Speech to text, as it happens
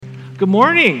Good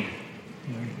morning.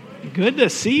 Good to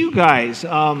see you guys.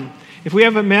 If we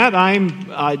haven't met, I'm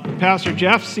Pastor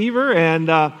Jeff Seaver,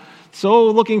 and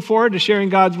so looking forward to sharing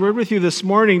God's Word with you this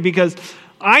morning because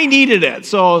I needed it.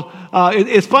 So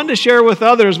it's fun to share with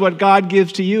others what God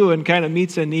gives to you and kind of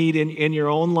meets a need in your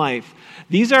own life.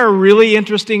 These are really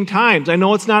interesting times. I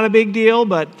know it's not a big deal,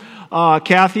 but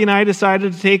Kathy and I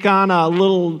decided to take on a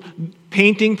little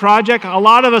painting project. A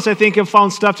lot of us, I think, have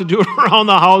found stuff to do around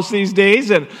the house these days,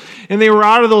 and they were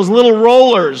out of those little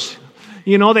rollers.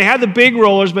 You know, they had the big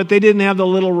rollers, but they didn't have the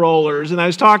little rollers. And I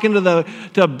was talking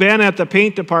to Ben at the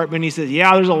paint department. He says,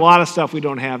 yeah, there's a lot of stuff we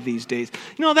don't have these days.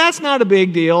 You know, that's not a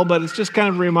big deal, but it's just kind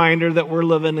of a reminder that we're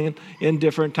living in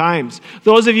different times.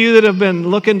 Those of you that have been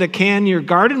looking to can your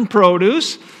garden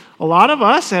produce, a lot of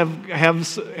us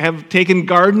have taken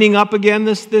gardening up again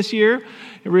this year.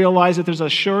 You realize that there's a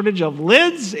shortage of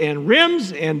lids and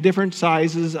rims and different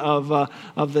sizes of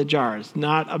the jars.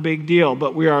 Not a big deal,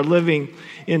 but we are living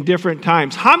in different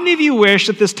times. How many of you wish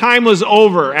that this time was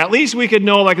over? At least we could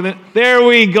know, there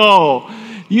we go.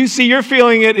 You see, you're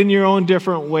feeling it in your own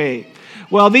different way.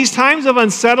 Well, these times of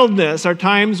unsettledness are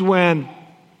times when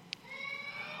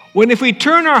if we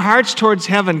turn our hearts towards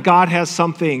heaven, God has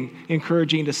something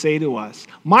encouraging to say to us.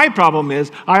 My problem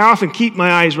is, I often keep my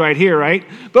eyes right here, right?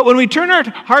 But when we turn our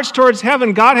hearts towards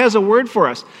heaven, God has a word for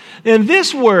us. And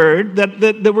this word that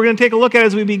we're going to take a look at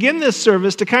as we begin this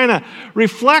service to kind of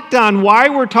reflect on why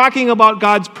we're talking about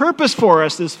God's purpose for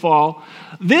us this fall,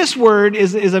 this word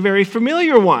is a very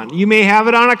familiar one. You may have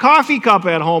it on a coffee cup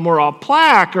at home or a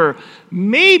plaque, or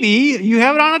maybe you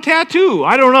have it on a tattoo.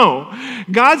 I don't know.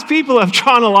 God's people have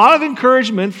drawn a lot of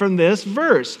encouragement from this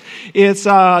verse. It's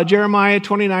Jeremiah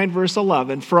 29, verse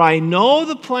 11. For I know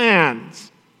the plans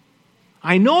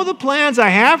I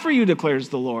have for you, declares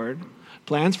the Lord.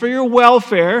 Plans for your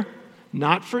welfare,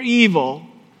 not for evil,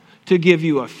 to give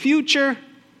you a future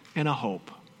and a hope.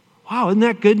 Wow, isn't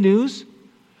that good news?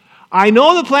 I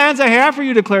know the plans I have for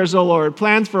you, declares the Lord,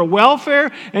 plans for welfare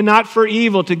and not for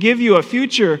evil, to give you a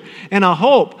future and a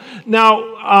hope.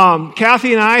 Now,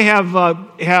 Kathy and I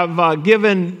have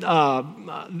given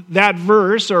that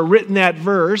verse, or written that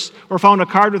verse, or found a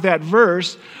card with that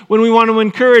verse when we want to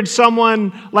encourage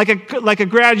someone like a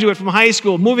graduate from high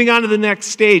school moving on to the next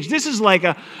stage. This is like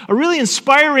a really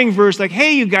inspiring verse, like,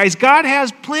 hey, you guys, God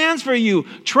has plans for you.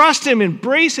 Trust Him,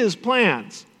 embrace His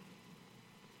plans.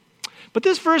 But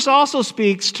this verse also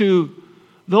speaks to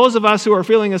those of us who are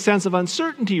feeling a sense of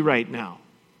uncertainty right now.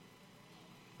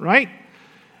 Right?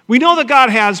 We know that God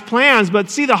has plans, but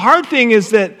see, the hard thing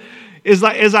is that, as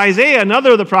Isaiah,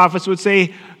 another of the prophets, would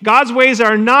say, God's ways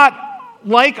are not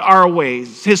like our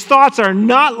ways. His thoughts are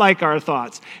not like our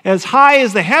thoughts. As high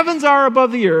as the heavens are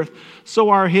above the earth, so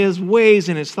are His ways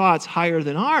and His thoughts higher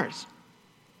than ours.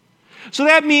 So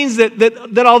that means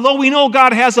that although we know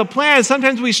God has a plan,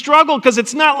 sometimes we struggle because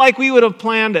it's not like we would have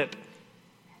planned it.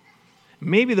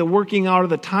 Maybe the working out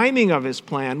of the timing of His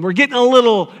plan. We're getting a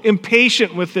little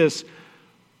impatient with this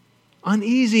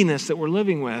uneasiness that we're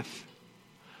living with.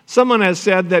 Someone has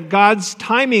said that God's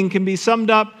timing can be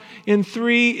summed up in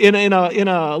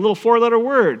a little four-letter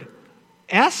word.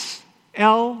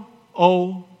 S-L-O-W.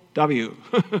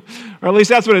 Or at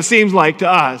least that's what it seems like to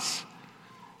us.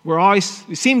 We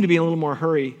seem to be in a little more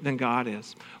hurry than God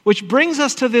is. Which brings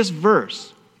us to this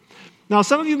verse. Now,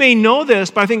 some of you may know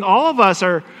this, but I think all of us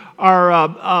are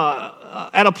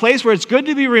at a place where it's good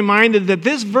to be reminded that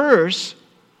this verse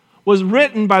was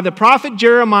written by the prophet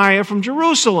Jeremiah from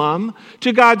Jerusalem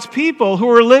to God's people who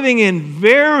were living in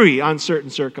very uncertain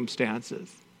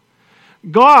circumstances.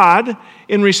 God,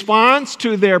 in response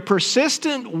to their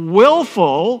persistent,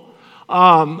 willful,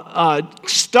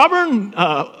 stubborn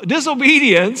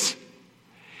disobedience,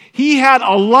 He had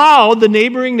allowed the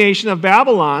neighboring nation of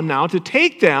Babylon now to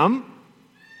take them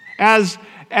as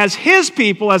His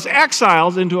people, as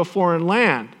exiles into a foreign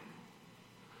land.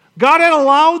 God had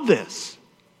allowed this.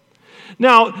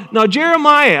 Now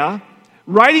Jeremiah,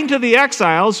 writing to the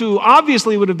exiles who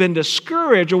obviously would have been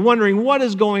discouraged or wondering what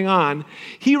is going on,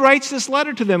 he writes this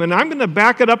letter to them, and I'm going to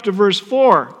back it up to verse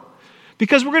 4.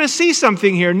 Because we're going to see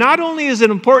something here. Not only is it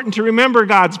important to remember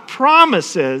God's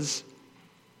promises,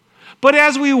 but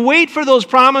as we wait for those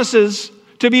promises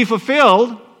to be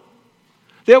fulfilled,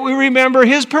 that we remember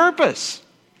His purpose.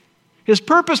 His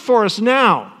purpose for us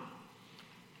now.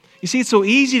 You see, it's so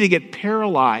easy to get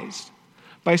paralyzed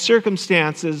by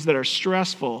circumstances that are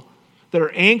stressful, that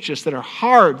are anxious, that are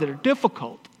hard, that are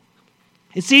difficult.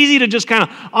 It's easy to just kind of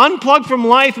unplug from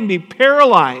life and be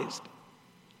paralyzed.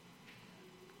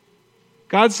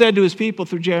 God said to His people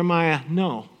through Jeremiah,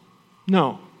 no,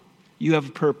 you have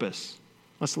a purpose.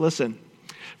 Let's listen.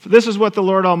 For this is what the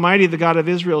Lord Almighty, the God of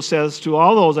Israel, says to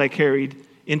all those I carried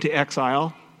into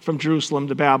exile from Jerusalem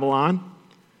to Babylon.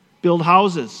 Build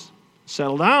houses,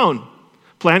 settle down,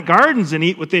 plant gardens and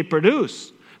eat what they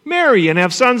produce. Marry and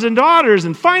have sons and daughters,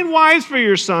 and find wives for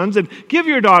your sons, and give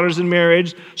your daughters in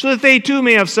marriage, so that they too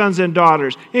may have sons and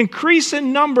daughters. Increase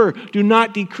in number, do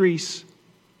not decrease.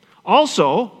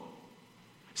 Also,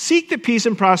 seek the peace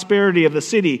and prosperity of the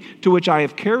city to which I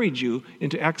have carried you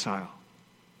into exile.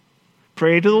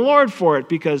 Pray to the Lord for it,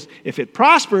 because if it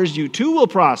prospers, you too will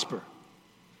prosper.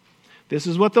 This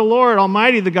is what the Lord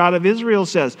Almighty, the God of Israel,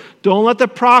 says. Don't let the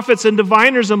prophets and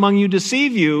diviners among you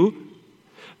deceive you.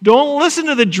 Don't listen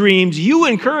to the dreams you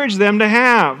encourage them to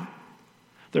have.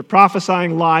 They're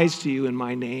prophesying lies to you in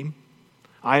my name.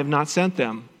 I have not sent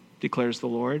them, declares the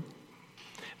Lord.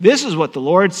 This is what the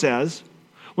Lord says.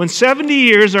 When 70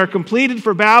 years are completed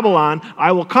for Babylon,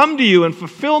 I will come to you and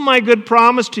fulfill my good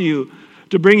promise to you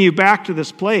to bring you back to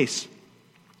this place.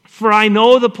 For I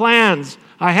know the plans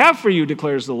I have for you,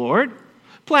 declares the Lord.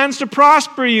 Plans to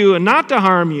prosper you and not to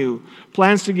harm you.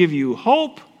 Plans to give you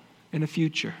hope and a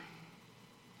future.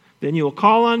 Then you will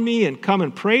call on me and come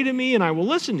and pray to me, and I will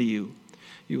listen to you.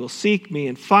 You will seek me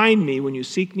and find me when you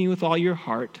seek me with all your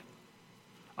heart.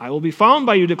 I will be found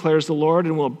by you, declares the Lord,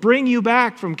 and will bring you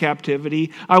back from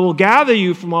captivity. I will gather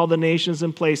you from all the nations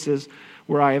and places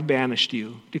where I have banished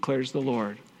you, declares the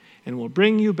Lord, and will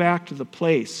bring you back to the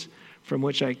place from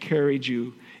which I carried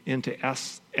you into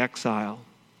exile.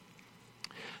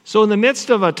 So in the midst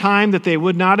of a time that they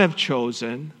would not have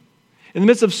chosen, in the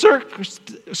midst of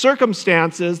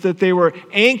circumstances that they were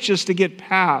anxious to get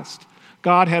past,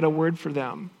 God had a word for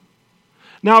them.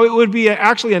 Now, it would be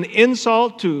actually an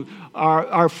insult to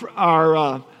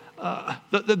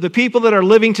the people that are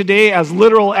living today as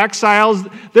literal exiles.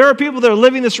 There are people that are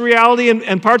living this reality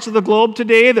in parts of the globe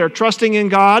today. They're trusting in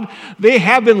God. They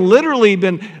have literally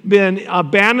been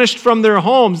banished from their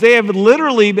homes. They have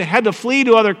literally had to flee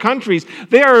to other countries.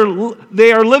 They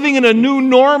are living in a new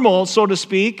normal, so to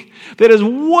speak, that is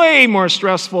way more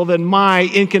stressful than my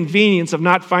inconvenience of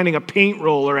not finding a paint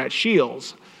roller at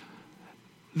Shields.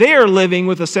 They are living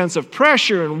with a sense of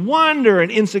pressure and wonder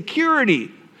and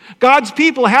insecurity. God's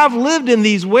people have lived in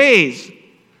these ways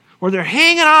where they're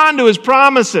hanging on to His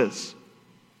promises.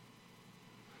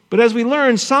 But as we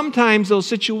learn, sometimes those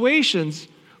situations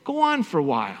go on for a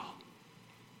while.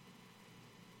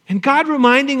 And God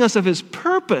reminding us of His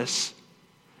purpose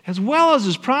as well as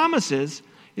His promises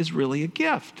is really a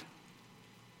gift.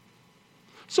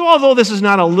 So although this is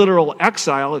not a literal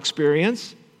exile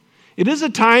experience, it is a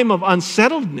time of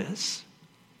unsettledness.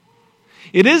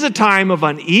 It is a time of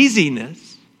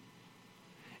uneasiness.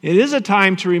 It is a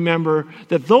time to remember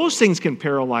that those things can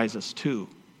paralyze us too.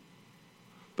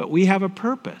 But we have a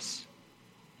purpose.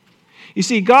 You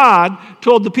see, God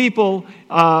told the people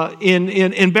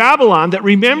in Babylon that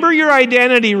remember your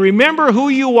identity, remember who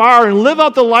you are, and live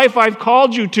out the life I've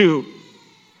called you to.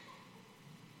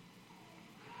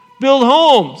 Build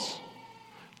homes.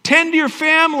 Tend to your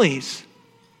families.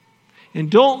 And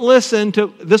don't listen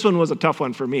to, this one was a tough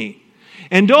one for me.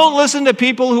 And don't listen to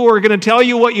people who are going to tell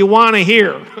you what you want to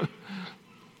hear.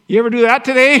 You ever do that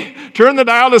today? Turn the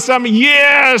dial to somebody,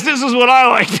 yes, this is what I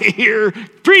like to hear.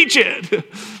 Preach it.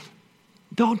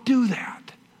 Don't do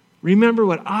that. Remember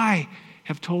what I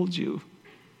have told you.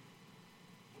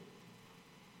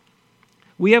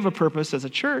 We have a purpose as a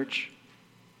church.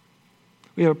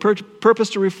 We have a purpose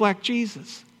to reflect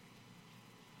Jesus.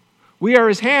 We are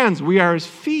His hands. We are His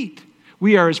feet.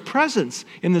 We are His presence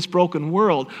in this broken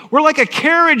world. We're like a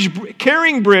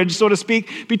carrying bridge, so to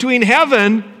speak, between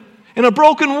heaven and a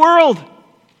broken world.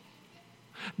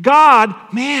 God,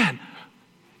 man,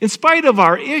 in spite of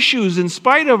our issues, in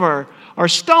spite of our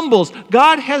stumbles,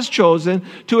 God has chosen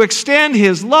to extend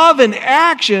His love and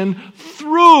action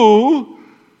through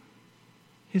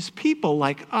His people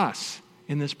like us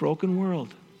in this broken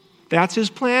world. That's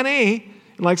His plan A.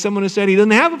 And like someone has said, He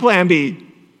doesn't have a plan B.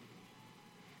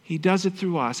 He does it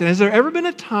through us. And has there ever been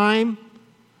a time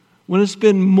when it's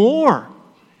been more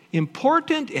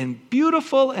important and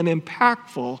beautiful and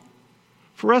impactful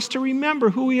for us to remember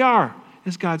who we are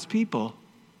as God's people?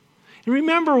 And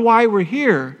remember why we're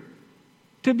here,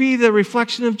 to be the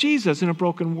reflection of Jesus in a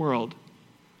broken world.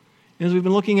 And as we've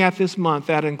been looking at this month,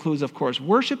 that includes, of course,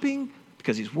 worshiping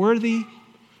because He's worthy,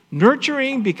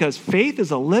 nurturing because faith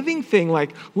is a living thing,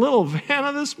 like little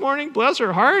Vanna this morning, bless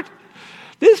her heart.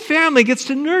 This family gets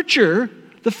to nurture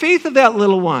the faith of that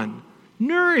little one,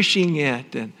 nourishing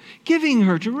it and giving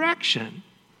her direction.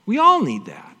 We all need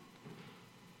that.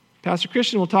 Pastor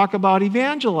Christian will talk about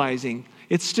evangelizing.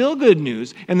 It's still good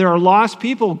news, and there are lost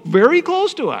people very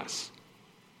close to us.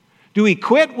 Do we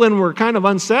quit when we're kind of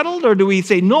unsettled, or do we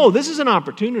say, no, this is an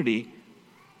opportunity?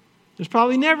 There's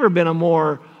probably never been a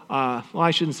more,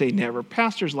 I shouldn't say never.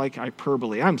 Pastors like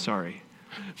hyperbole. I'm sorry.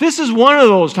 This is one of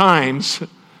those times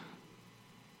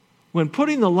when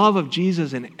putting the love of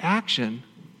Jesus in action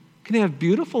can have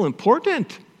beautiful,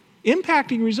 important,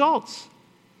 impacting results.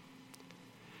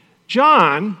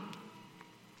 John,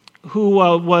 who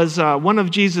was one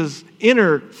of Jesus'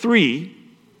 inner three,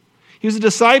 he was a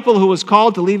disciple who was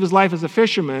called to leave his life as a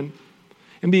fisherman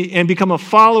and become a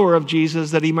follower of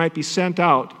Jesus, that he might be sent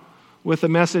out with a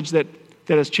message that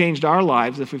has changed our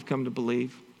lives if we've come to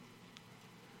believe.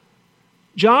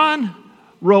 John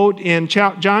wrote in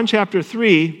John chapter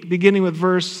 3, beginning with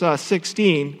verse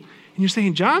 16, and you're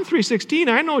saying, John 3:16?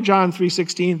 I know John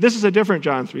 3:16. This is a different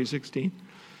John 3:16.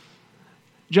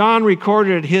 John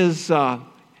recorded his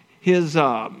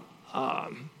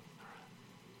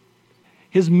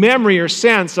memory or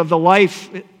sense of the life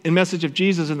and message of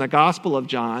Jesus in the Gospel of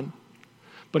John,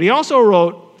 but he also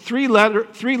wrote three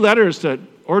letters to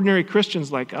ordinary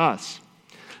Christians like us.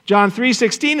 John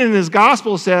 3:16 in his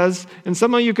Gospel says, and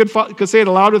some of you could say it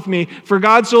aloud with me, "For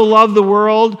God so loved the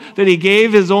world that he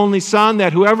gave his only Son,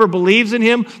 that whoever believes in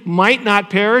him might not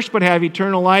perish but have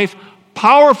eternal life."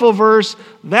 Powerful verse.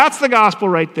 That's the gospel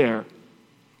right there.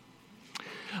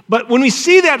 But when we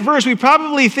see that verse, we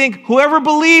probably think, whoever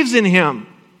believes in him.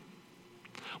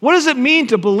 What does it mean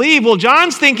to believe? Well,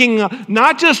 John's thinking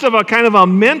not just of a kind of a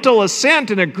mental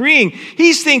assent and agreeing.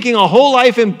 He's thinking a whole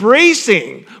life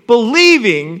embracing,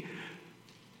 believing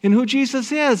in who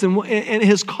Jesus is and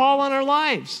his call on our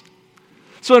lives.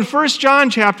 So in 1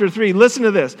 John chapter 3, listen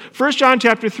to this. 1 John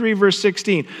chapter 3, verse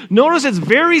 16. Notice it's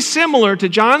very similar to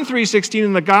John 3:16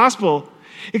 in the gospel,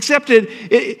 except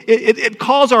it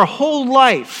calls our whole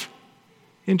life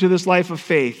into this life of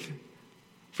faith.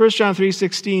 1 John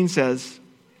 3:16 says,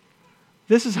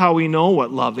 "This is how we know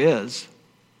what love is.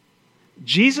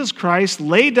 Jesus Christ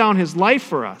laid down his life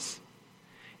for us,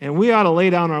 and we ought to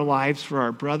lay down our lives for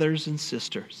our brothers and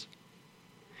sisters.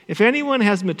 If anyone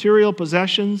has material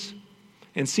possessions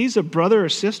and sees a brother or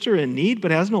sister in need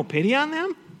but has no pity on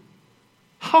them,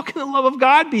 how can the love of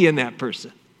God be in that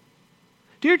person?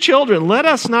 Dear children, let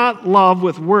us not love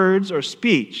with words or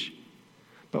speech,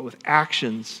 but with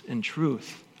actions and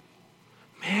truth."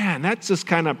 Man, that's just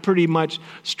kind of pretty much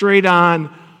straight on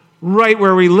right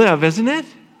where we live, isn't it?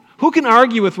 Who can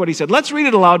argue with what he said? Let's read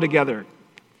it aloud together.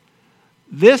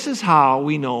 This is how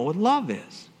we know what love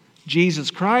is.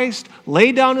 Jesus Christ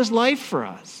laid down his life for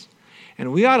us,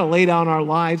 and we ought to lay down our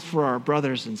lives for our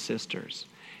brothers and sisters.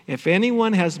 If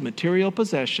anyone has material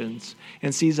possessions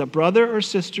and sees a brother or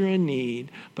sister in need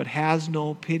but has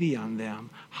no pity on them,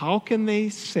 how can they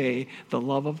say the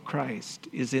love of Christ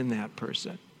is in that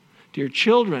person? Dear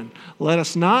children, let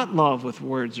us not love with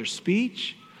words or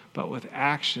speech, but with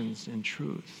actions and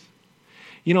truth.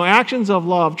 You know, actions of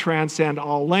love transcend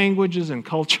all languages and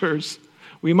cultures.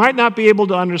 We might not be able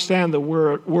to understand the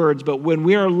words, but when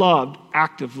we are loved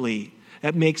actively,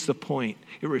 that makes the point.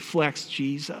 It reflects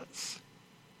Jesus.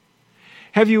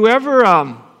 Have you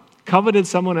ever coveted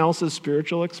someone else's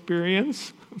spiritual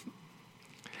experience?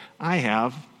 I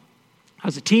have. I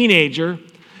was a teenager,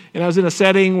 and I was in a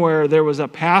setting where there was a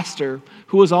pastor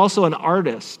who was also an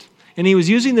artist, and he was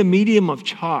using the medium of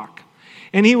chalk.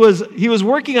 And he was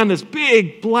working on this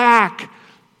big black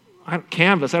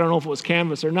canvas. I don't know if it was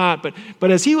canvas or not,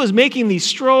 but as he was making these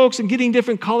strokes and getting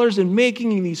different colors and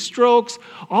making these strokes,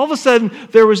 all of a sudden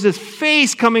there was this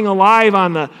face coming alive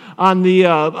on the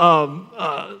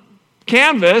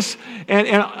canvas,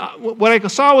 and what I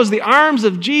saw was the arms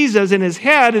of Jesus and his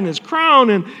head and his crown,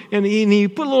 and he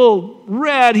put a little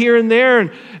red here and there,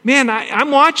 and man,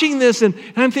 I'm watching this and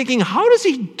I'm thinking, how does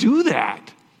he do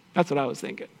that? That's what I was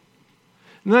thinking.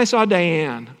 And then I saw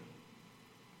Diane.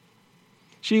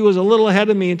 She was a little ahead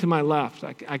of me and to my left.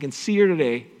 I can see her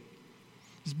today.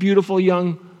 This beautiful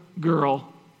young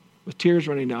girl with tears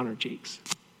running down her cheeks.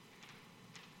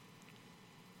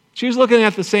 She was looking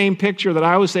at the same picture that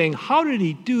I was saying, how did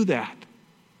he do that?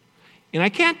 And I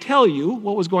can't tell you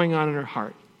what was going on in her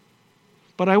heart.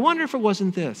 But I wonder if it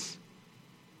wasn't this.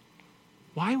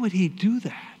 Why would he do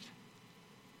that?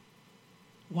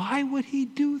 Why would he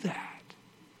do that?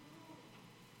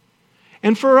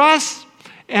 And for us,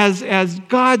 as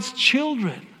God's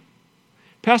children,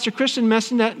 Pastor Christian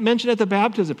mentioned at the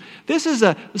baptism, this is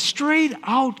a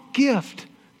straight-out gift.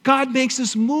 God makes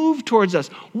this move towards us.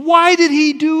 Why did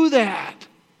he do that?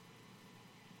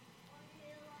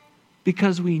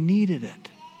 Because we needed it.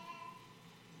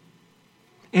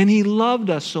 And he loved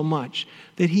us so much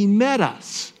that he met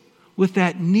us with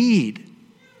that need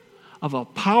of a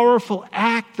powerful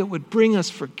act that would bring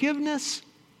us forgiveness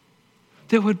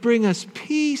that would bring us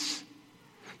peace,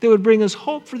 that would bring us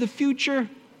hope for the future,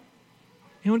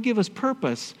 and would give us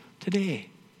purpose today.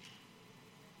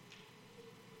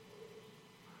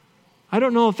 I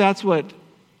don't know if that's what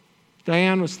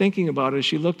Diane was thinking about as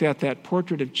she looked at that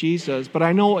portrait of Jesus, but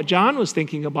I know what John was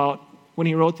thinking about when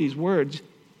he wrote these words.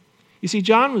 You see,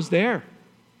 John was there.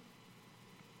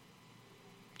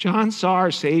 John saw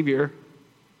our Savior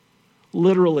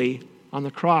literally on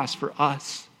the cross for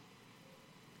us.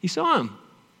 He saw him.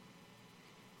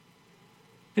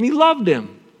 And he loved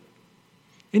him.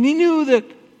 And he knew that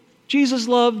Jesus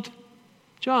loved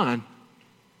John.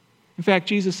 In fact,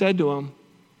 Jesus said to him,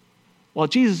 while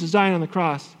Jesus is dying on the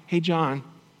cross, "Hey, John,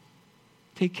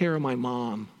 take care of my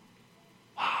mom."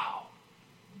 Wow.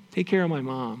 Take care of my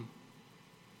mom.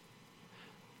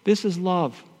 This is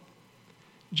love.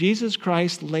 Jesus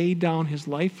Christ laid down his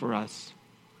life for us.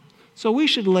 So we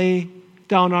should lay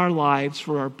down our lives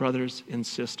for our brothers and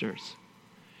sisters.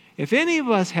 If any of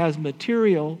us has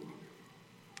material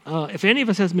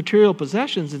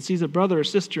possessions and sees a brother or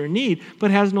sister in need,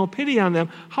 but has no pity on them,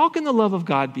 how can the love of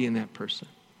God be in that person?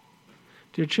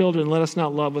 Dear children, let us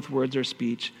not love with words or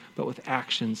speech, but with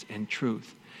actions and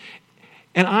truth.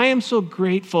 And I am so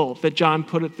grateful that John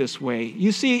put it this way.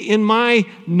 You see, in my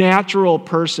natural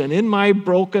person, in my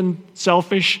broken,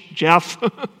 selfish Jeff,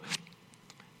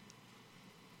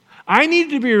 I need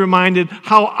to be reminded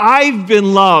how I've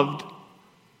been loved.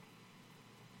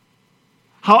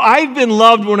 How I've been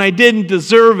loved when I didn't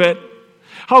deserve it.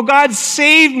 How God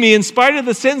saved me in spite of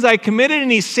the sins I committed,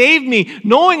 and he saved me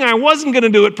knowing I wasn't going to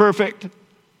do it perfect.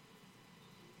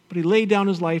 But he laid down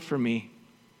his life for me.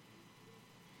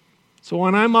 So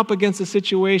when I'm up against a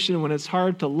situation when it's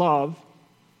hard to love,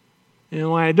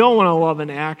 and when I don't want to love in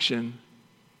action,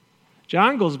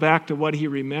 John goes back to what he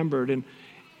remembered.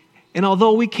 And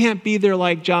although we can't be there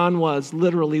like John was,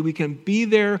 literally, we can be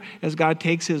there as God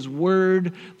takes his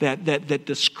word that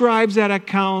describes that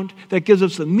account, that gives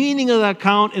us the meaning of that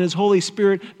account, and his Holy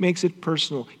Spirit makes it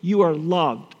personal. You are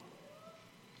loved.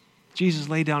 Jesus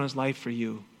laid down his life for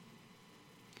you.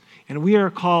 And we are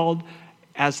called,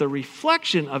 as a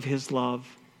reflection of his love,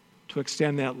 to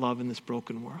extend that love in this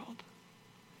broken world.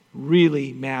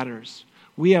 Really matters.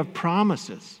 We have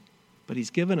promises, but he's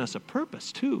given us a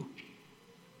purpose too.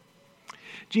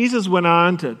 Jesus went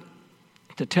on to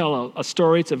tell a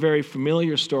story. It's a very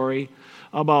familiar story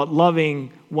about loving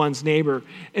one's neighbor.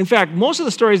 In fact, most of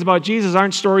the stories about Jesus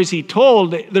aren't stories he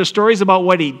told. They're stories about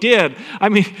what he did. I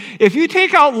mean, if you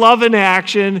take out love in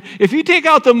action, if you take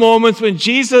out the moments when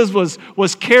Jesus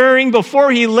was caring before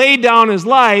he laid down his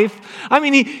life, I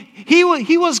mean,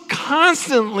 he was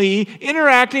constantly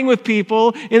interacting with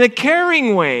people in a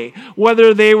caring way,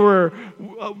 whether they were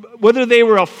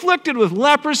afflicted with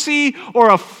leprosy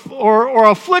or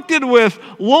afflicted with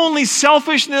lonely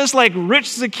selfishness like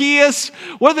rich Zacchaeus,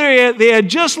 whether they had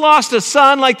just lost a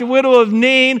son like the widow of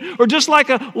Nain, or just lost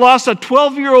a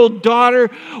 12-year-old daughter,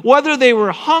 whether they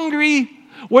were hungry,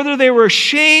 whether they were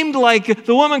ashamed like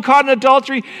the woman caught in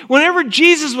adultery. Whenever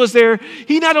Jesus was there,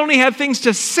 he not only had things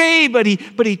to say, but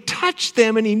he touched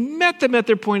them and he met them at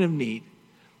their point of need.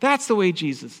 That's the way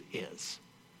Jesus is.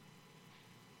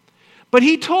 But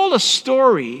he told a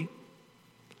story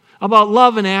about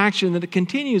love and action that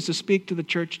continues to speak to the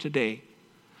church today.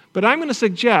 But I'm going to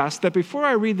suggest that before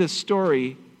I read this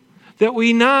story, that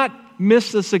we not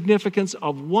miss the significance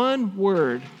of one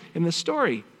word in the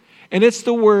story. And it's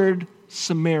the word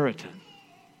Samaritan.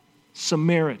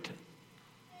 Samaritan.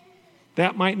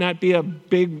 That might not be a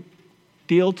big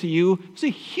deal to you. It was a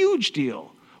huge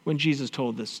deal when Jesus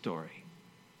told this story.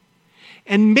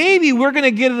 And maybe we're going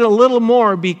to get it a little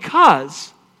more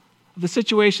because of the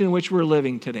situation in which we're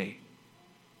living today.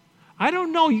 I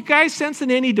don't know. You guys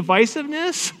sensing any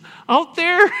divisiveness out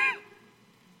there?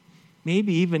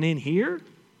 Maybe even in here?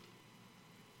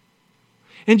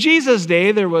 In Jesus'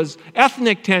 day, there was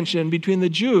ethnic tension between the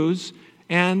Jews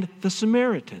and the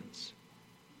Samaritans.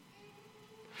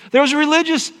 There was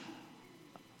religious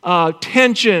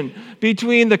tension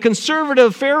between the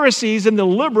conservative Pharisees and the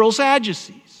liberal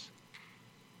Sadducees.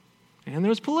 And there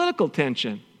was political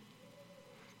tension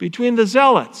between the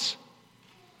zealots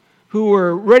who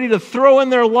were ready to throw in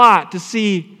their lot to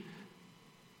see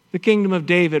the kingdom of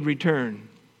David return,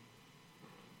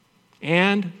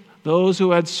 and those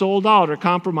who had sold out or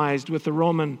compromised with the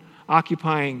Roman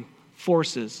occupying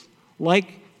forces, like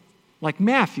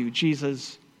Matthew,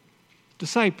 Jesus'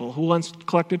 disciple, who once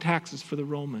collected taxes for the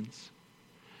Romans.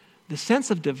 The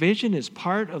sense of division is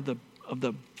part of the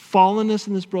fallenness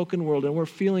in this broken world, and we're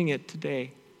feeling it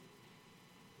today.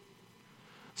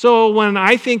 So when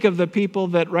I think of the people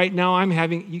that right now I'm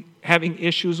having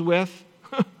issues with,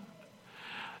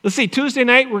 Let's see, Tuesday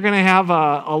night we're going to have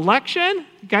an election.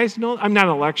 You guys know, I'm not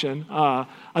an election, a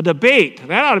debate.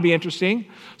 That ought to be interesting.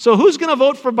 So who's going to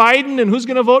vote for Biden and who's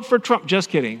going to vote for Trump? Just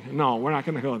kidding. No, we're not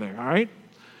going to go there, all right?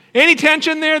 Any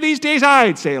tension there these days?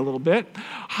 I'd say a little bit.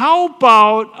 How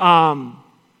about,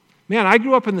 man, I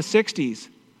grew up in the 60s.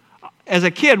 As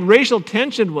a kid, racial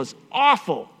tension was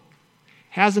awful.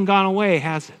 Hasn't gone away,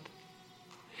 has it?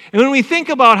 And when we think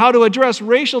about how to address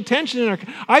racial tension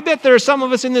I bet there are some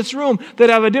of us in this room that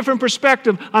have a different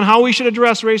perspective on how we should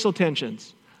address racial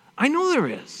tensions. I know there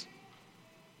is.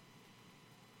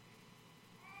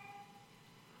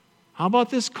 How about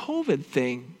this COVID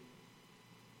thing?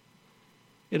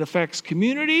 It affects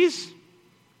communities.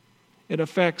 It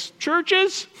affects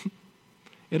churches.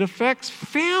 It affects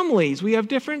families. We have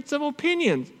difference of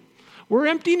opinions. We're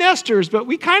empty nesters, but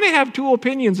we kind of have two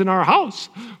opinions in our house.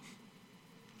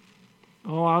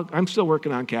 Oh, I'm still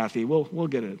working on Kathy. We'll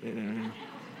get it.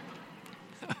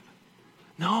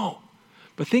 No.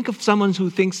 But think of someone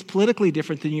who thinks politically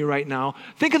different than you right now.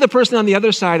 Think of the person on the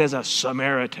other side as a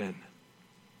Samaritan.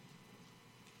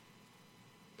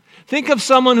 Think of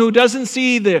someone who doesn't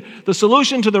see the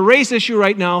solution to the race issue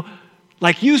right now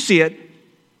like you see it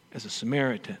as a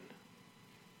Samaritan.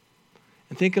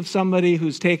 And think of somebody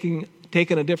who's taken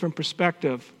a different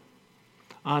perspective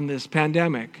on this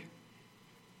pandemic.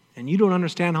 And you don't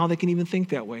understand how they can even think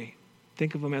that way.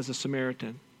 Think of them as a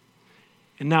Samaritan.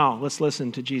 And now, let's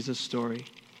listen to Jesus' story.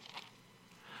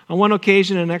 On one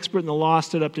occasion, an expert in the law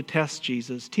stood up to test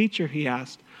Jesus. "Teacher," he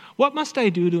asked, "what must I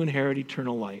do to inherit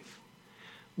eternal life?"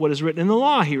 "What is written in the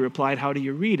law?" he replied. "How do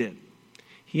you read it?"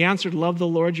 He answered, "Love the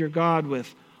Lord your God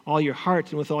with all your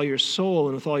heart and with all your soul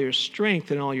and with all your strength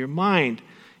and all your mind,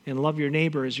 and love your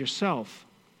neighbor as yourself."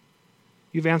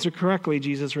 "You've answered correctly,"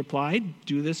 Jesus replied.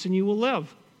 "Do this and you will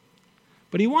live."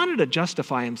 But he wanted to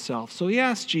justify himself, so he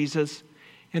asked Jesus,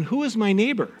 "And who is my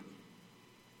neighbor?"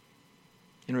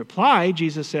 In reply,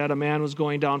 Jesus said, "A man was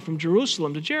going down from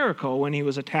Jerusalem to Jericho when he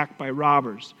was attacked by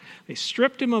robbers. They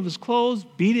stripped him of his clothes,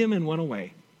 beat him, and went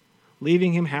away,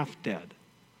 leaving him half dead.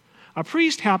 A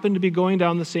priest happened to be going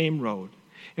down the same road,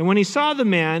 and when he saw the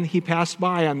man, he passed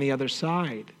by on the other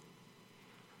side.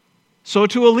 So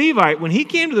to a Levite, when he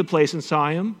came to the place and saw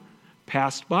him,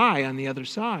 passed by on the other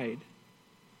side.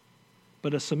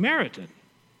 But a Samaritan,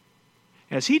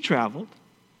 as he traveled,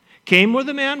 came where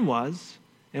the man was,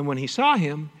 and when he saw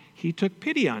him, he took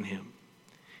pity on him.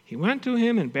 He went to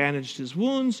him and bandaged his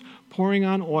wounds, pouring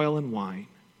on oil and wine.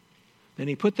 Then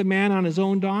he put the man on his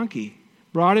own donkey,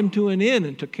 brought him to an inn,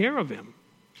 and took care of him.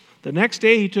 The next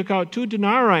day he took out 2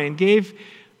 denarii and gave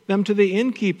them to the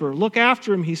innkeeper. 'Look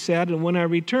after him,' he said, 'and when I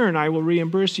return, I will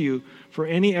reimburse you for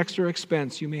any extra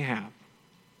expense you may have.'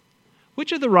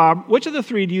 Which of the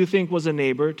 3 do you think was a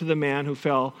neighbor to the man who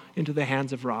fell into the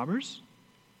hands of robbers?"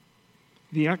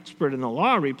 The expert in the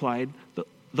law replied,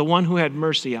 the one who had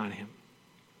mercy on him.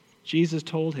 Jesus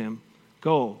told him,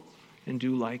 "Go and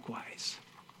do likewise."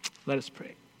 Let us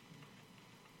pray.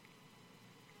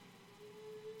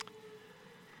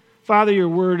 Father, your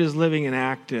word is living and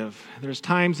active. There's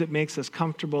times it makes us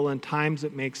comfortable and times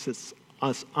it makes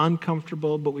us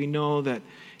uncomfortable, but we know that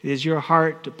it is your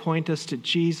heart to point us to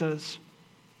Jesus,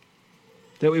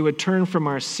 that we would turn from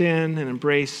our sin and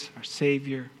embrace our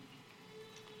Savior.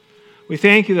 We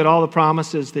thank you that all the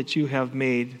promises that you have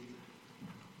made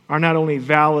are not only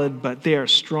valid, but they are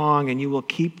strong and you will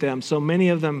keep them. So many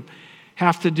of them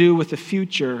have to do with the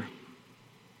future.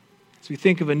 As we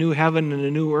think of a new heaven and a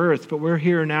new earth, but we're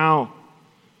here now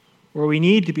where we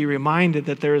need to be reminded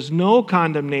that there is no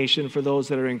condemnation for those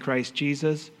that are in Christ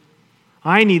Jesus.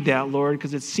 I need that, Lord,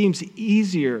 because it seems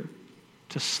easier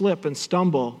to slip and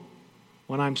stumble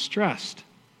when I'm stressed,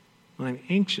 when I'm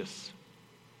anxious.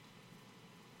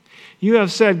 You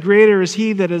have said, "Greater is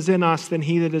he that is in us than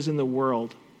he that is in the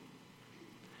world."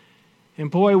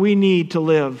 And boy, we need to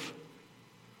live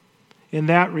in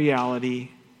that reality,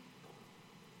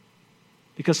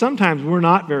 because sometimes we're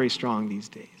not very strong these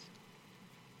days.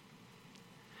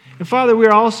 And Father,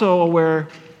 we're also aware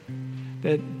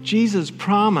that Jesus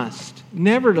promised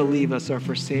never to leave us or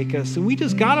forsake us. And we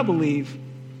just got to believe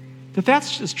that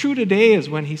that's as true today as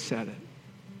when he said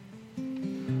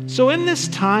it. So in this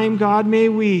time, God, may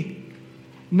we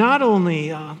not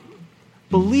only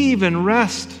believe and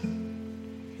rest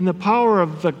in the power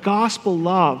of the gospel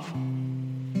love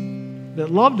that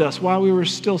loved us while we were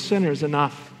still sinners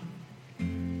enough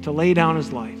to lay down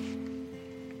his life.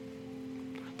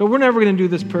 But we're never going to do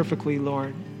this perfectly,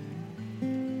 Lord.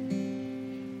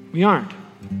 We aren't.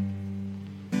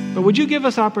 But would you give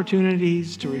us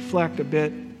opportunities to reflect a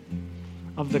bit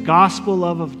of the gospel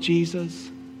love of Jesus?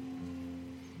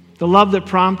 The love that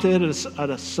prompted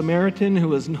a Samaritan who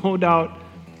was no doubt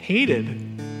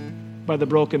hated by the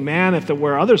broken man if there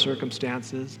were other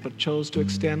circumstances, but chose to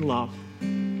extend love.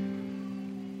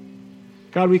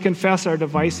 God, we confess our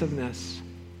divisiveness.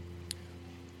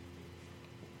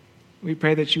 We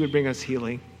pray that you would bring us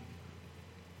healing.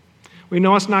 We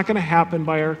know it's not going to happen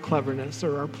by our cleverness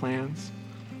or our plans,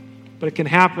 but it can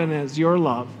happen as your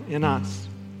love in us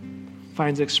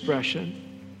finds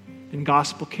expression in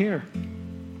gospel care.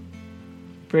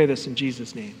 Pray this in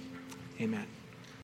Jesus' name. Amen.